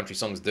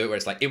songs do it, where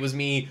it's like, it was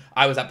me,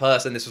 I was that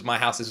person, this was my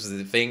house, this was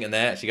the thing, and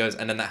there she goes,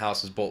 and then that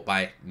house was bought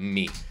by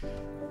me.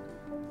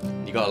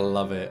 You gotta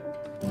love it.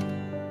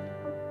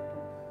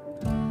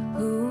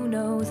 Who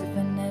knows if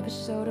I never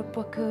showed up,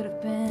 what could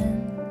have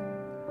been?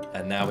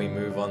 And now we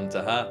move on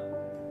to her.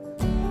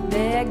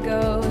 There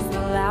goes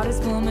the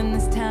loudest woman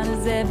this town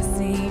has ever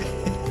seen.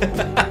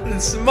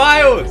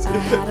 Smiles! I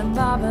had a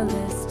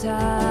marvelous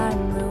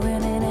time,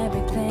 ruining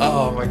everything.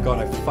 Oh my god,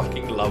 I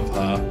fucking love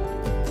her.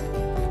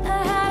 I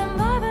had a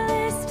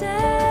marvelous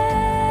day,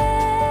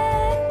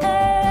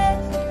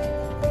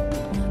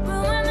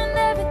 ruining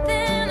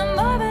everything, a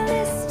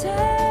marvelous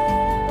day,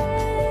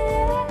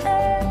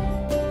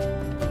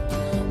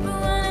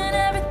 ruining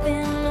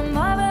everything, a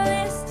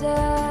marvelous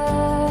day.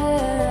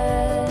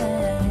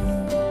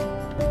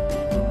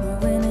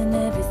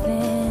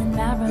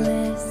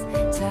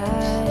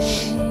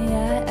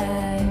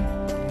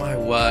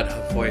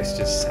 Her voice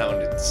just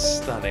sounded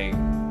stunning.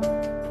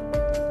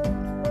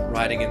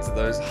 Riding into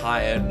those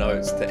higher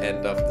notes to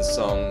end off the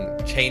song,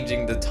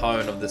 changing the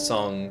tone of the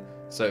song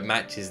so it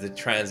matches the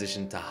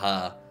transition to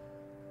her.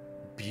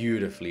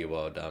 Beautifully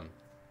well done.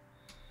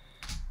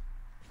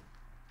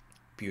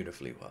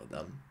 Beautifully well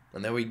done.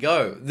 And there we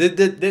go.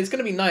 It's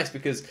going to be nice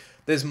because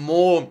there's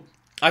more.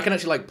 I can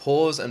actually like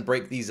pause and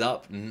break these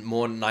up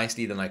more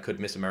nicely than I could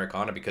Miss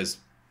Americana because,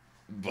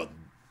 well,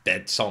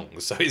 they're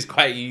songs, so it's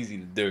quite easy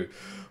to do.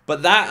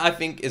 But that, I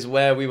think, is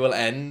where we will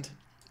end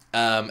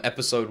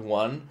episode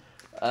 1.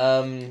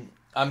 I'm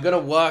going to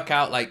work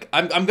out, like,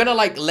 I'm going to,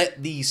 like,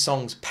 let these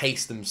songs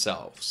pace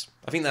themselves.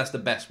 I think that's the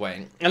best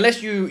way.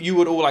 Unless you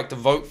would all like to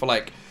vote for,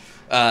 like,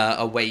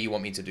 a way you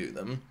want me to do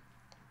them.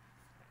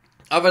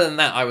 Other than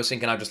that, I was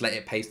thinking I'll just let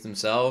it pace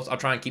themselves. I'll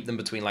try and keep them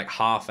between, like,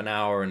 half an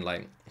hour and,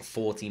 like,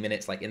 40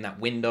 minutes, like, in that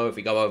window. If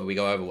we go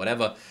over,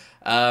 whatever.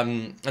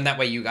 And that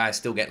way you guys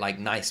still get, like,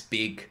 nice,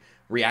 big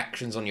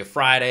reactions on your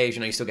Fridays.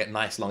 You know, you still get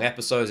nice long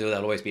episodes. They'll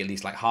always be at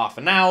least like half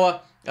an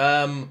hour.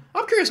 I'm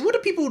curious, what do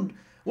people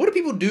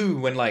do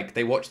when like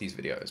they watch these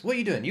videos? What are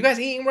you doing? You guys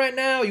eating right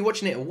now? Are you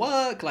watching it at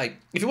work? Like,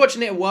 if you're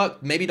watching it at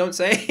work, maybe don't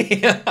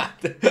say.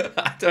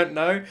 I don't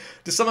know.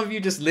 Do some of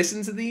you just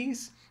listen to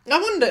these? I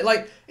wonder,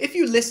 like, if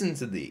you listen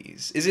to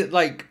these, is it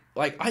like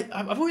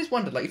I've always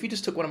wondered, like, if you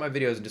just took one of my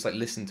videos and just like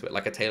listened to it,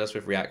 like a Taylor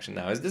Swift reaction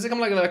now, does it come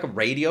like a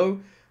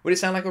radio? Would it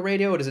sound like a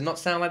radio, or does it not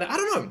sound like that? I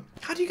don't know.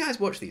 How do you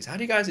guys watch these? How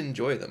do you guys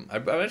enjoy them?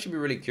 I'd actually be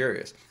really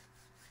curious.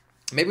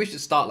 Maybe we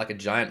should start like a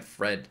giant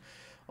thread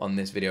on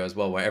this video as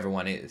well, where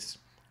everyone is.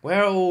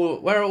 Where are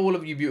all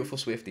of you beautiful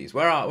Swifties?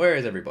 Where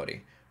is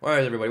everybody? Where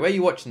is everybody? Where are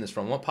you watching this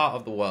from? What part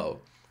of the world?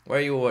 Where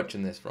are you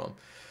watching this from?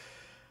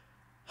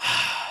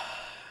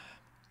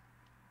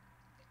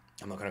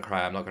 I'm not gonna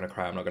cry. I'm not gonna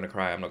cry. I'm not gonna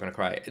cry. I'm not gonna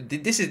cry.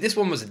 This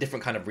one was a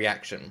different kind of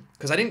reaction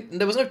because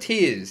there was no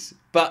tears,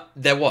 but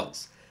there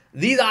was.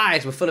 These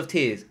eyes were full of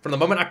tears from the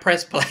moment I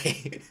pressed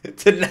play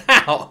to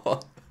now.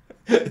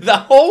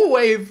 the whole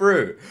way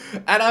through.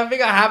 And I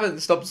think I haven't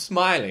stopped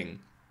smiling.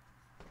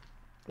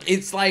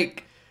 It's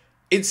like,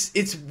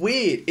 it's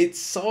weird. It's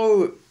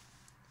so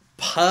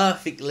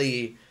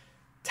perfectly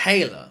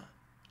Taylor,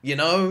 you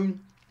know?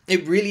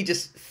 It really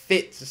just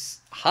fits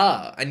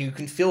her, and you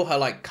can feel her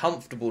like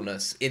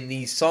comfortableness in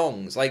these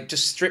songs. Like,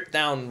 just stripped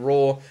down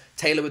raw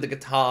Taylor with the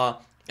guitar,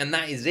 and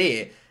that is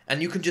it.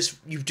 And you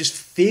just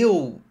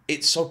feel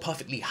it's so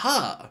perfectly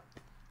her.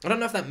 I don't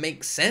know if that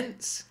makes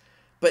sense,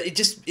 but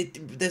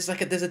there's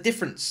a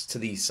difference to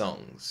these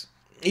songs.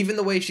 Even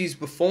the way she's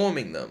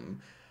performing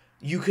them,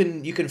 you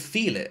can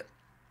feel it.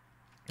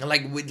 And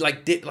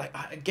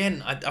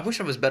again, I wish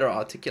I was better at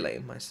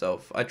articulating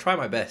myself. I try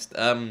my best.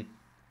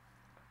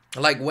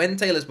 Like, when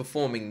Taylor's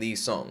performing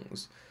these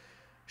songs,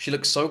 she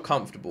looks so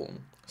comfortable,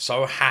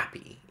 so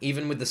happy.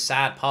 Even with the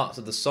sad parts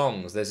of the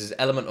songs, there's this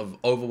element of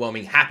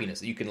overwhelming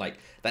happiness that you can, like,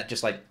 that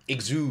just, like,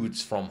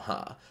 exudes from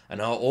her and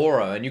her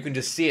aura, and you can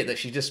just see it, that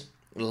she's just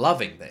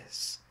loving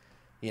this,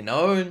 you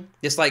know?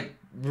 This, like,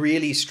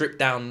 really stripped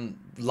down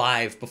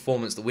live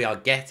performance that we are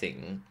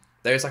getting.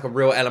 There's, like, a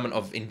real element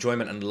of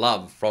enjoyment and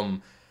love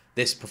from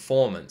this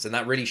performance, and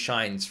that really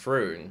shines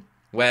through,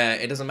 where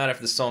it doesn't matter if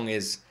the song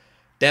is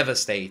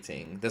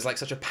devastating. There's like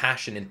such a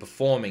passion in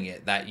performing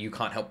it that you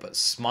can't help but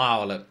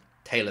smile at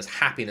Taylor's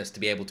happiness to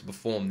be able to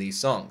perform these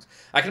songs.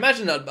 I can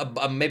imagine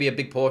maybe a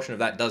big portion of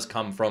that does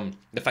come from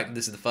the fact that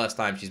this is the first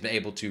time she's been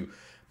able to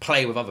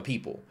play with other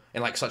people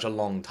in like such a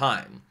long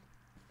time.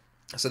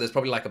 So there's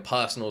probably like a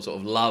personal sort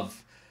of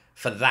love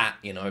for that,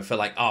 you know, for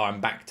like, oh,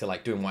 I'm back to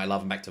like doing what I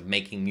love. I'm back to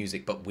making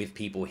music, but with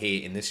people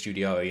here in this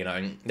studio, you know,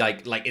 and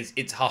like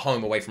it's her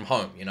home away from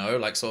home, you know,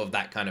 like sort of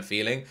that kind of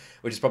feeling,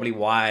 which is probably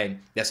why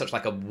there's such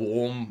like a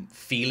warm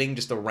feeling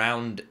just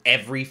around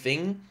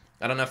everything.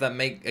 I don't know if that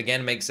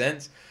makes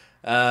sense.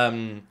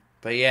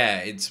 But yeah,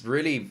 it's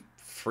really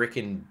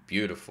freaking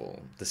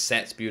beautiful. The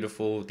set's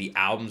beautiful. The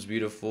album's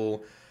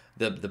beautiful.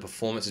 The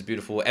performance is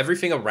beautiful.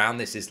 Everything around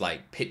this is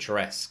like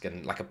picturesque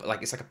and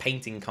it's like a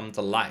painting come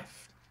to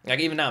life. Like,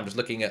 even now, I'm just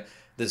looking at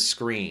the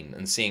screen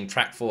and seeing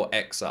track 4,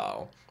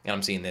 Exile, and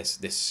I'm seeing this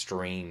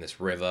stream, this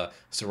river,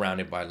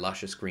 surrounded by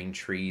luscious green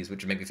trees,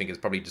 which make me think it's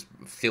probably just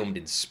filmed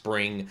in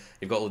spring.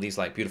 You've got all these,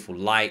 like, beautiful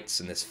lights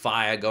and this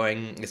fire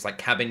going, this, like,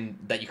 cabin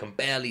that you can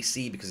barely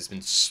see because it's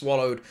been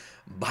swallowed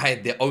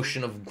by the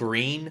ocean of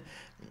green,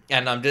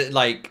 and I'm just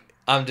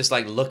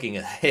like looking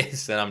at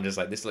this, and I'm just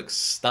like, this looks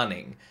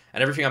stunning,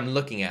 and everything I'm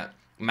looking at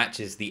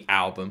matches the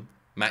album,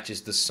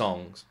 matches the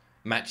songs,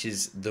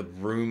 matches the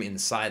room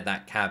inside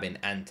that cabin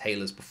and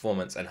Taylor's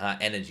performance and her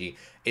energy.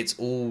 It's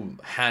all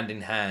hand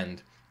in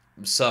hand,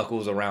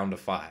 circles around a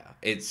fire.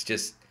 It's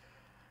just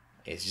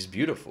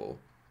beautiful.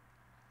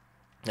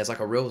 There's like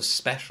a real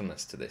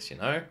specialness to this, you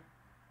know?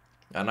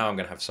 I know I'm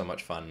going to have so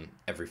much fun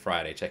every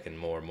Friday checking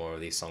more and more of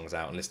these songs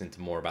out and listening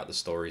to more about the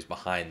stories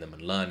behind them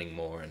and learning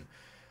more, and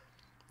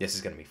this is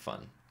going to be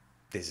fun.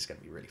 This is going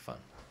to be really fun.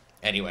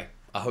 Anyway,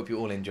 I hope you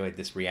all enjoyed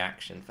this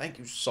reaction. Thank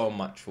you so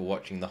much for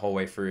watching the whole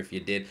way through if you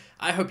did.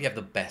 I hope you have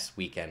the best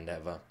weekend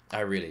ever. I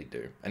really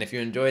do. And if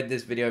you enjoyed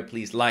this video,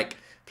 please like,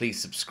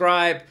 please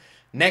subscribe.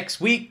 Next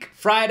week,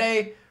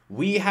 Friday,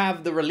 we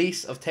have the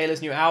release of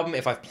Taylor's new album.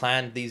 If I've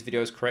planned these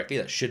videos correctly,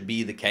 that should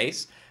be the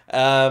case.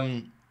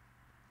 I've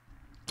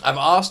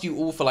asked you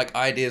all for like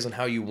ideas on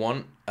how you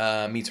want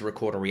me to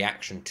record a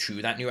reaction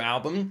to that new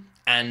album.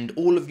 And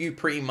all of you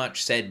pretty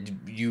much said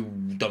you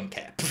don't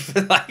care.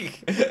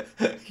 Like,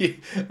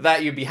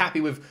 that you'd be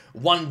happy with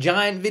one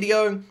giant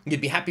video.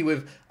 You'd be happy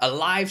with a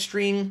live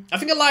stream. I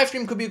think a live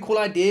stream could be a cool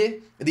idea.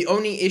 The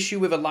only issue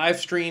with a live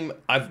stream,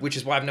 which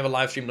is why I've never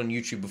live streamed on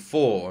YouTube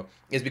before,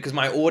 is because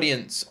my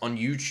audience on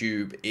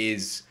YouTube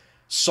is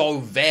so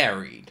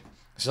varied.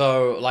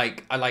 So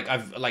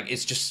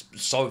it's just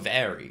so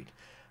varied.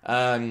 So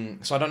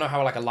I don't know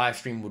how like a live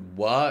stream would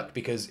work,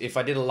 because if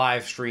I did a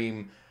live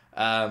stream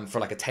for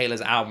like a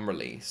Taylor's album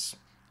release,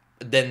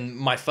 then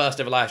my first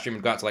ever live stream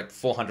would go out to like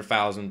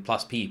 400,000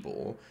 plus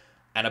people,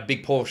 and a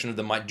big portion of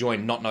them might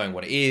join not knowing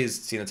what it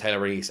is, seeing the Taylor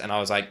release, and I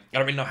was like, I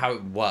don't really know how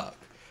it would work.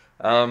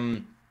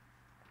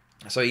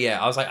 So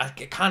yeah, I was like, I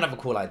kind of have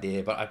a cool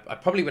idea, but I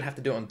probably would have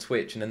to do it on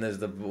Twitch, and then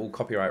there's all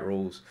copyright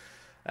rules,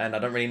 and I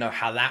don't really know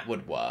how that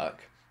would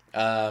work,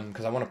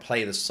 because I want to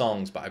play the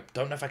songs, but I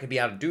don't know if I could be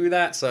able to do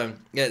that. So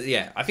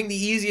yeah, I think the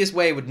easiest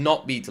way would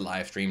not be to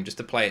live stream, just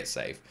to play it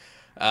safe.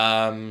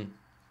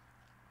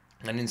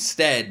 And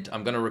instead,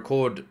 I'm going to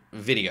record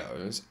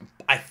videos.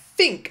 I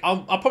think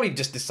I'll probably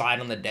just decide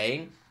on the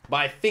day, but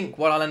I think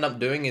what I'll end up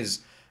doing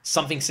is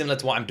something similar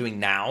to what I'm doing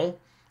now,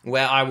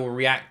 where I will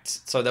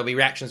react. So there'll be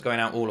reactions going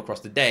out all across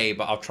the day,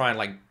 but I'll try and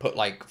like put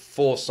like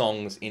 4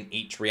 songs in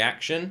each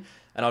reaction,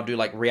 and I'll do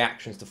like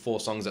reactions to 4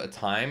 songs at a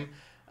time.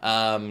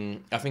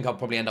 I think I'll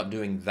probably end up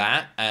doing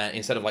that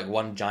instead of like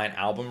one giant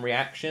album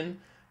reaction.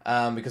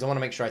 Because I want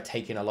to make sure I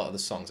take in a lot of the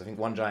songs. I think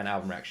one giant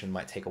album reaction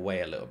might take away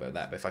a little bit of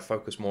that, but if I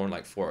focus more on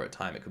like 4 at a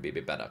time, it could be a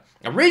bit better.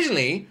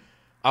 Originally,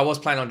 I was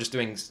planning on just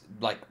doing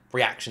like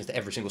reactions to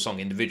every single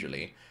song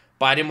individually,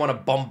 but I didn't want to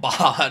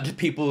bombard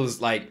people's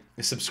like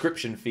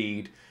subscription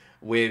feed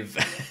with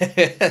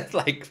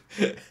like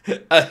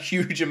a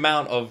huge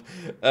amount of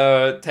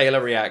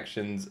Taylor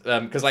reactions,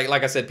 because like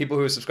I said, people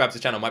who are subscribed to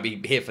the channel might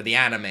be here for the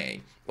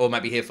anime, or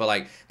might be here for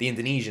like the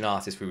Indonesian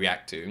artists we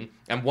react to,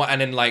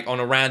 and then like on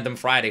a random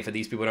Friday, for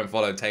these people who don't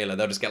follow Taylor,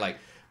 they'll just get like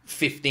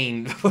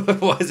 15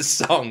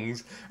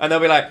 songs, and they'll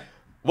be like,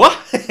 what?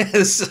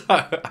 So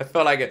I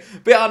felt like a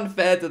bit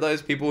unfair to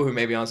those people who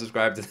maybe aren't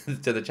subscribed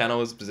to the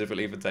channel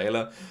specifically for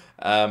Taylor.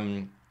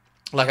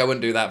 Like I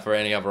wouldn't do that for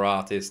any other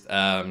artist.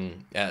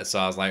 Yeah, so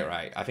I was like,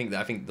 right, I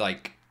think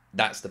like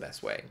that's the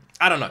best way.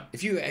 I don't know.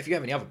 If you have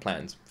any other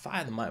plans,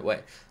 fire them my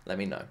way. Let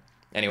me know.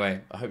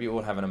 Anyway, I hope you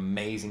all have an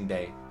amazing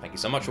day. Thank you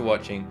so much for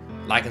watching.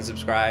 Like and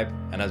subscribe.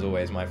 And as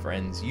always, my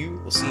friends, you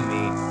will see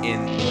me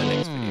in the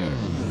next video.